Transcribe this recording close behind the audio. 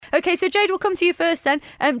OK, so Jade, we'll come to you first then.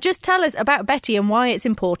 Just tell us about Betty and why it's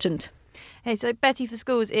important. Hey, so Betty for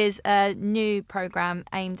Schools is a new programme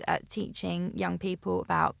aimed at teaching young people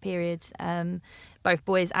about periods, both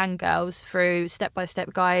boys and girls, through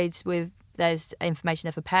step-by-step guides there's information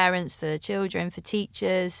there for parents, for children, for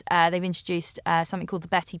teachers. They've introduced something called the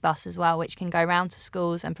Betty Bus as well, which can go around to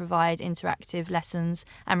schools and provide interactive lessons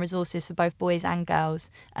and resources for both boys and girls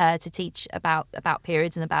to teach about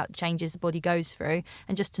periods and about changes the body goes through,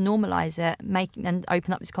 and just to normalise it, and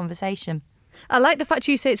open up this conversation. I like the fact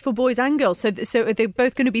you say it's for boys and girls. So are they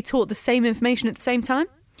both going to be taught the same information at the same time?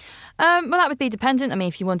 Well, that would be dependent. I mean,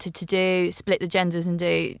 if you wanted to split the genders and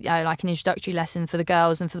do like an introductory lesson for the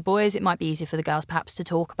girls and for the boys, it might be easier for the girls perhaps to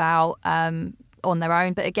talk about on their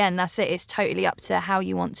own. But again, that's it. It's totally up to how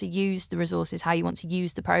you want to use the resources, how you want to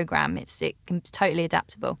use the programme. It's totally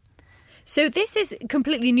adaptable. So this is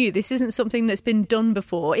completely new. This isn't something that's been done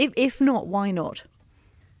before. If not, why not?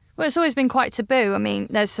 Well, it's always been quite taboo. I mean,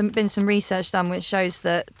 there's been some research done which shows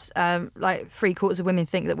that like 3/4 of women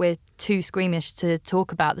think that we're too squeamish to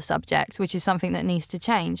talk about the subject, which is something that needs to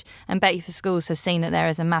change. And Betty for Schools has seen that there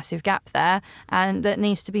is a massive gap there and that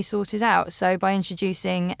needs to be sorted out. So by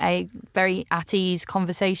introducing a very at ease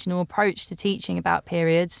conversational approach to teaching about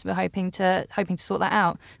periods, we're hoping to sort that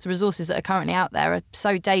out. So resources that are currently out there are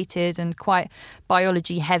so dated and quite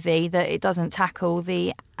biology heavy that it doesn't tackle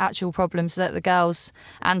the actual problems that the girls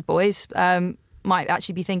and boys might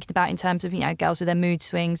actually be thinking about in terms of, girls with their mood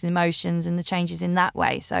swings and emotions and the changes in that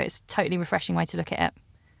way. So it's a totally refreshing way to look at it.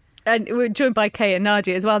 And we're joined by Kay and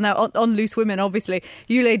Nadia as well. Now, on Loose Women, obviously,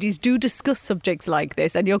 you ladies do discuss subjects like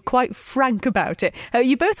this and you're quite frank about it.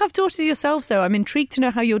 You both have daughters yourselves, though. I'm intrigued to know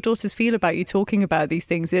how your daughters feel about you talking about these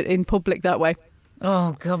things in public that way.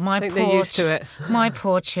 Oh, God, they're used to it. My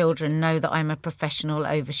poor children know that I'm a professional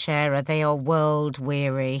oversharer. They are world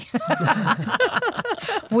weary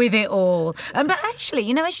with it all. But actually,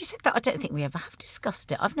 as you said that, I don't think we ever have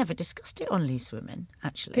discussed it. I've never discussed it on Loose Women,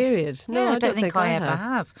 actually. Period. No, yeah, I don't think I ever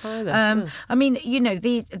have. Either. I mean,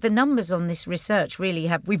 the numbers on this research really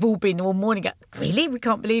have, we've all been all morning, really? We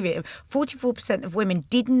can't believe it. 44% of women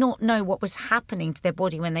did not know what was happening to their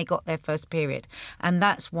body when they got their first period. And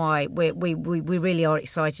that's why we really are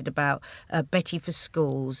excited about Betty for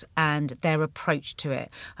Schools and their approach to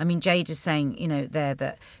it. I mean, Jade is saying, there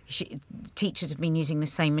that teachers have been using the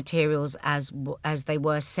same materials as they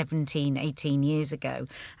were 17, 18 years ago.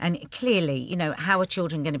 And clearly, how are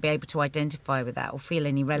children going to be able to identify with that or feel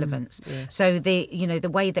any relevance? Yeah. So the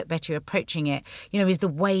way that Betty are approaching it, is the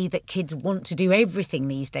way that kids want to do everything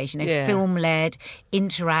these days. Film-led,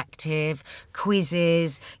 interactive,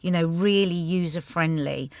 quizzes, really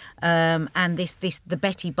user-friendly. And the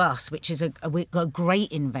Betty Bus, which is a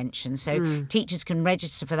great invention. So teachers can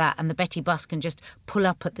register for that and the Betty Bus can just pull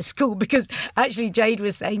up at the school, because actually Jade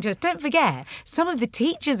was saying to us, don't forget, some of the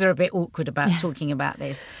teachers are a bit awkward about talking about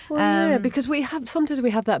this. Well, because sometimes we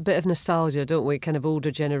have that bit of nostalgia, don't we, kind of older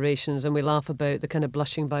generations, and we laugh about the kind of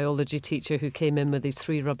blushing biology teacher who came in with these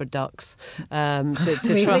 3 rubber ducks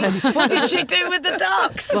to try and... What did she do with the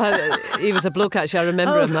ducks? Well, he was a bloke, actually. I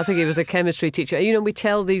remember him. I think he was a chemistry teacher. We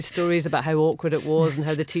tell these stories about how awkward it was and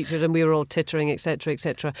how the teachers, and we were all tittering, etc.,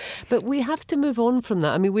 etc. But we have to move on from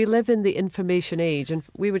that. I mean, we live in the information age, and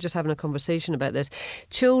we were just having a conversation about this.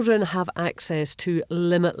 Children have access to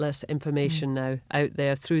limitless information now out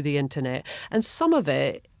there through the internet, and some of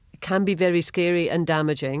it can be very scary and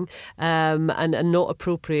damaging and not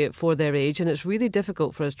appropriate for their age. And it's really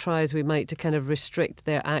difficult for us, try as we might, to kind of restrict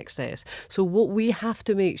their access. So what we have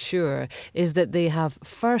to make sure is that they have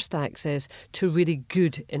first access to really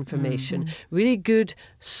good information, really good,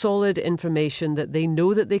 solid information that they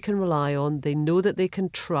know that they can rely on, they know that they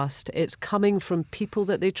can trust. It's coming from people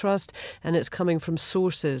that they trust, and it's coming from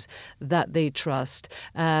sources that they trust,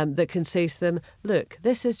 that can say to them, look,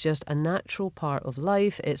 this is just a natural part of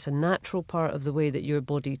life. It's a natural part of the way that your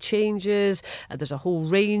body changes. There's a whole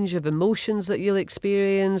range of emotions that you'll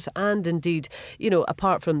experience, and indeed,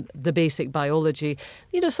 apart from the basic biology,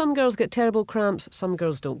 some girls get terrible cramps, some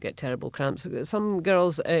girls don't get terrible cramps, some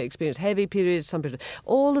girls experience heavy periods, some people.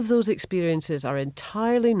 All of those experiences are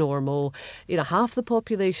entirely normal. Half the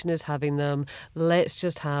population is having them. Let's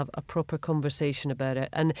just have a proper conversation about it.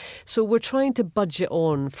 And so we're trying to budget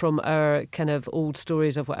on from our kind of old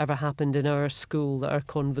stories of whatever happened in our school, our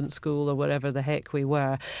convent convent school or wherever the heck we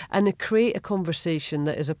were, and create a conversation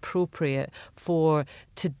that is appropriate for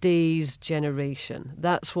today's generation.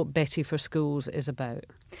 That's what Betty for Schools is about.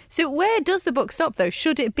 So where does the book stop, though?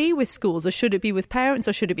 Should it be with schools, or should it be with parents,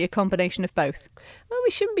 or should it be a combination of both? Well,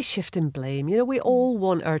 we shouldn't be shifting blame. We all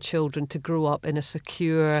want our children to grow up in a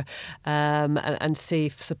secure and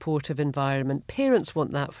safe, supportive environment. Parents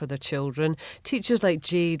want that for their children. Teachers like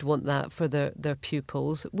Jade want that for their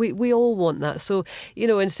pupils. We all want that. So,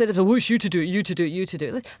 instead of, oh, it's you to do it, you to do it, you to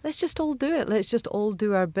do it, let's just all do it. Let's just all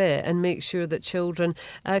do our bit and make sure that children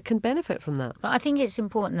can benefit from that. But I think it's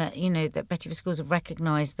important that, that Betty for Schools have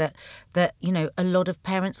recognised that a lot of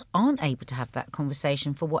parents aren't able to have that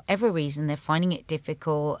conversation for whatever reason. They're finding it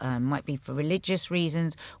difficult, might be for religious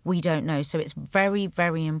reasons, we don't know. So it's very,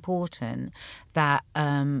 very important that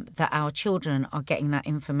that our children are getting that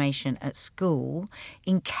information at school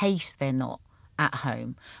in case they're not at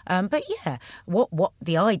home. But yeah, what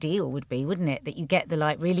the ideal would be, wouldn't it, that you get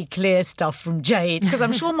the really clear stuff from Jade, because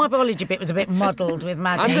I'm sure my biology bit was a bit muddled with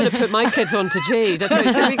Maddie. I'm going to put my kids on to Jade.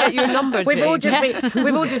 Can we get your number, Jade?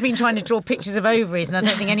 We've all just been trying to draw pictures of ovaries, and I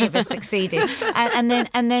don't think any of us succeeded. And then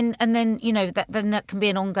that can be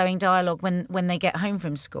an ongoing dialogue when they get home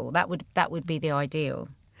from school. That would be the ideal.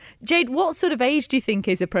 Jade, what sort of age do you think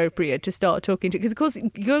is appropriate to start talking to? Because, of course,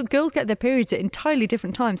 girls get their periods at entirely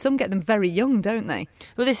different times. Some get them very young, don't they?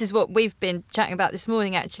 Well, this is what we've been chatting about this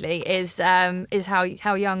morning, actually, is how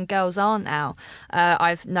young girls are now.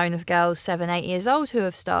 I've known of girls 7, 8 years old who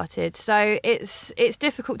have started. So it's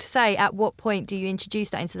difficult to say at what point do you introduce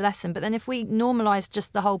that into the lesson. But then if we normalise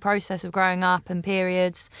just the whole process of growing up and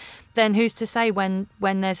periods, then who's to say when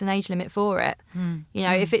there's an age limit for it?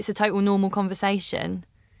 If it's a total normal conversation,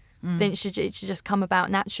 then it should just come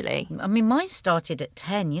about naturally. I mean, mine started at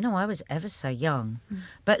 10. I was ever so young.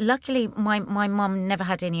 But luckily, my mum never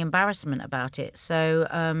had any embarrassment about it. So,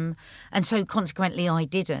 and so consequently, I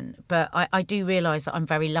didn't. But I do realise that I'm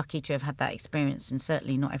very lucky to have had that experience, and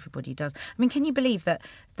certainly not everybody does. I mean, can you believe that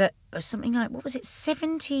something like, what was it,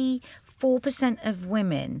 74% of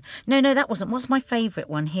women? No, that wasn't. What's my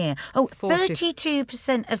favourite one here? Oh,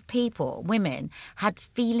 32% of women, had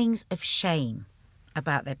feelings of shame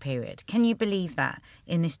about their period. Can you believe that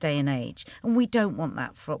in this day and age? And we don't want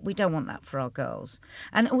that for our girls.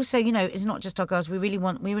 And also, it's not just our girls. We really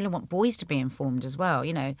want boys to be informed as well.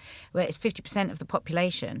 Where it's 50% of the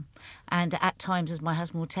population, and at times, as my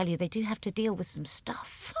husband will tell you, they do have to deal with some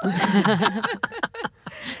stuff.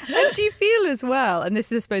 And do you feel as well, and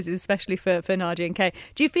this I suppose is especially for Nadia and Kay,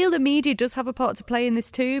 do you feel the media does have a part to play in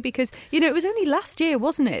this too? Because, it was only last year,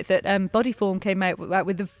 wasn't it, that Bodyform came out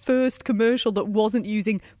with the first commercial that wasn't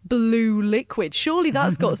using blue liquid. Surely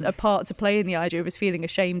that's got a part to play in the idea of us feeling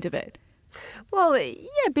ashamed of it. Well,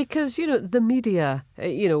 yeah, because, the media,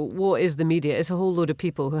 what is the media? It's a whole load of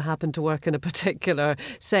people who happen to work in a particular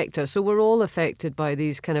sector. So we're all affected by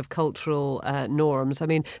these kind of cultural norms. I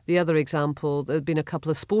mean, the other example, there have been a couple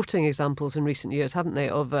of sporting examples in recent years, haven't they,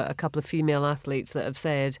 of a couple of female athletes that have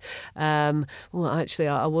said, well, actually,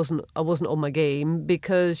 I wasn't on my game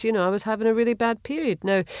because, I was having a really bad period.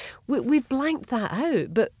 Now, we've blanked that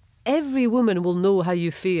out, but every woman will know how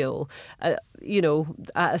you feel. At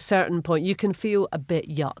a certain point, you can feel a bit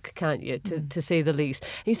yuck, can't you, to say the least.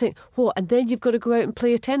 And you think, what? And then you've got to go out and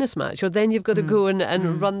play a tennis match, or then you've got to go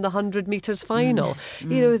and run the 100 metres final.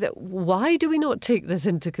 Why do we not take this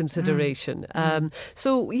into consideration?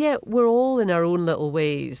 So, yeah, we're all in our own little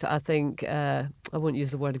ways, I think. I won't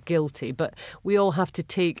use the word guilty, but we all have to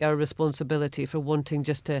take our responsibility for wanting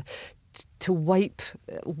just to wipe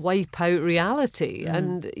out reality.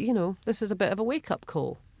 And, this is a bit of a wake-up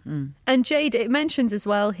call. And Jade, it mentions as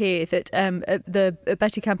well here that the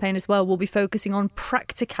Betty campaign as well will be focusing on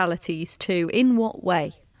practicalities too. In what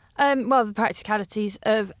way? Well, the practicalities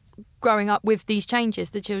of growing up with these changes,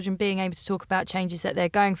 the children being able to talk about changes that they're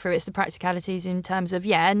going through. It's the practicalities in terms of,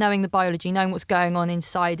 knowing the biology, knowing what's going on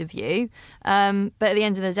inside of you. But at the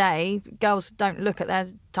end of the day, girls don't look at their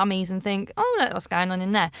tummies and think, oh, look what's going on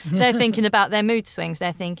in there. They're thinking about their mood swings.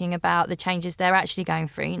 They're thinking about the changes they're actually going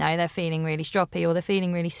through. They're feeling really stroppy, or they're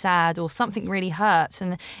feeling really sad, or something really hurts.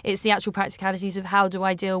 And it's the actual practicalities of how do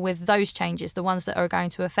I deal with those changes, the ones that are going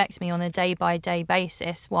to affect me on a day-by-day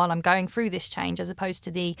basis while I'm going through this change, as opposed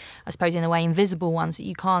to the, I suppose, in a way, invisible ones that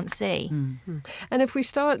you can't see. And if we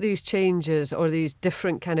start these changes or these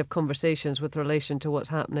different kind of conversations with relation to what's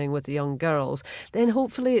happening with the young girls, then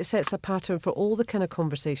hopefully it sets a pattern for all the kind of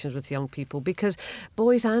conversations conversations with young people, because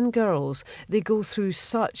boys and girls, they go through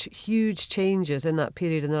such huge changes in that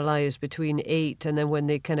period in their lives between 8 and then when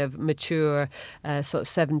they kind of mature, sort of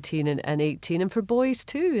 17 and 18. And for boys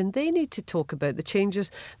too, and they need to talk about the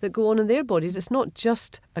changes that go on in their bodies. It's not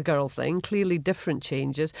just a girl thing, clearly different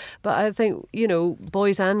changes. But I think, you know,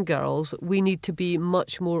 boys and girls, we need to be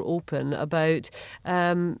much more open about,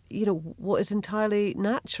 you know, what is entirely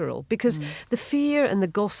natural. Because the fear and the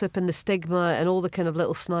gossip and the stigma and all the kind of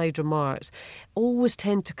little snide remarks always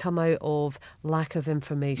tend to come out of lack of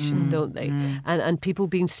information, don't they? And people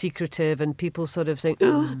being secretive and people sort of saying,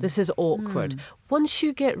 oh, this is awkward. Once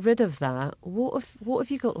you get rid of that, what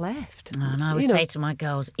have you got left? And I always say to my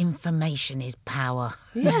girls, information is power.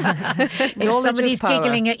 Yeah. If somebody's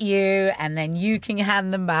giggling at you and then you can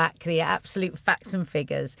hand them back the absolute facts and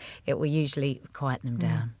figures, it will usually quiet them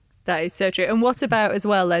down. That is so true. And what about, as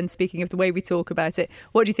well, then, speaking of the way we talk about it,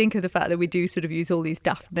 what do you think of the fact that we do sort of use all these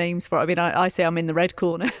daft names for it? I mean, I say I'm in the red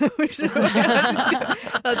corner, which is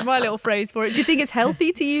that's my little phrase for it. Do you think it's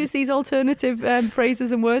healthy to use these alternative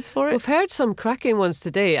phrases and words for it? We've heard some cracking ones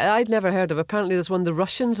today. I'd never heard of. Apparently there's one, the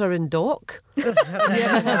Russians are in dock.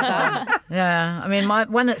 Yeah, I mean, my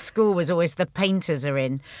one at school was always the painters are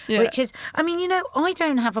in, which is, I mean, you know, I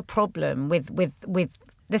don't have a problem with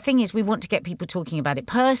the thing is, we want to get people talking about it.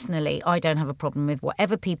 Personally, I don't have a problem with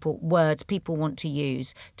whatever words people want to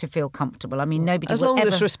use to feel comfortable. I mean, nobody as will long as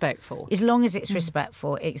ever, it's respectful. As long as it's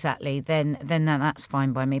respectful, exactly. Then that's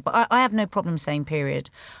fine by me. But I have no problem saying period.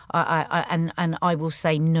 And I will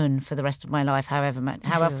say none for the rest of my life.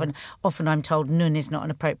 Often I'm told none is not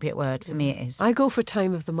an appropriate word. For me, it is. I go for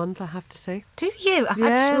time of the month, I have to say. Do you?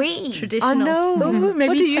 How sweet. Traditional. I know. Ooh, maybe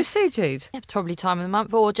what do you say, Jade? Yeah, probably time of the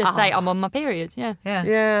month, or just say I'm on my period. Yeah.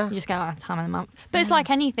 You just go, time of the month. But it's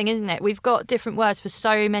like anything, isn't it? We've got different words for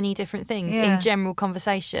so many different things in general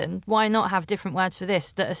conversation. Why not have different words for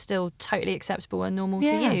this that are still totally acceptable and normal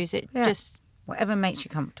to use? Just whatever makes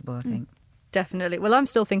you comfortable, I think. Definitely. Well, I'm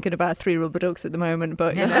still thinking about 3 rubber ducks at the moment,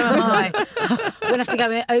 but so am I. We'll have to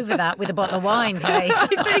go over that with a bottle of wine, Kay. I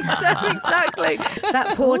think so, exactly.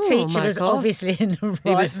 That poor teacher was obviously in the right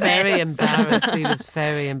He was very embarrassed. He was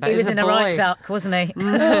very embarrassed. He was in a right duck, wasn't he?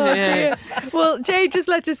 Oh, dear. Well, Jade, just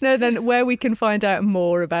let us know then where we can find out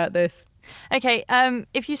more about this. Okay,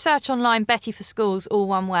 if you search online Betty for Schools, all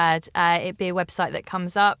one word, it'd be a website that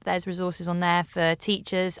comes up. There's resources on there for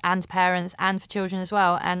teachers and parents and for children as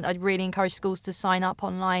well. And I'd really encourage schools to sign up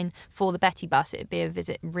online for the Betty Bus. It'd be a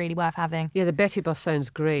visit really worth having. Yeah, the Betty Bus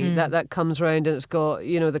sounds great. That comes round and it's got,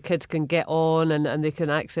 you know, the kids can get on and they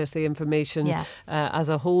can access the information as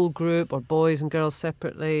a whole group or boys and girls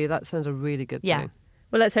separately. That sounds a really good thing.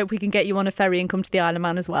 Well, let's hope we can get you on a ferry and come to the Isle of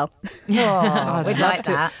Man as well. Oh, we'd like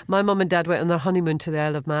that. My mum and dad went on their honeymoon to the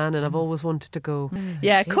Isle of Man and I've always wanted to go.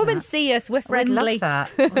 Yeah, come and see us. We're friendly. We'd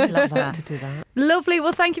love that. We'd love that. To do that. Lovely.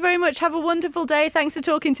 Well, thank you very much. Have a wonderful day. Thanks for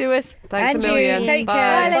talking to us. Thanks a million. Take Bye.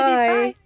 care. Bye, ladies. Bye.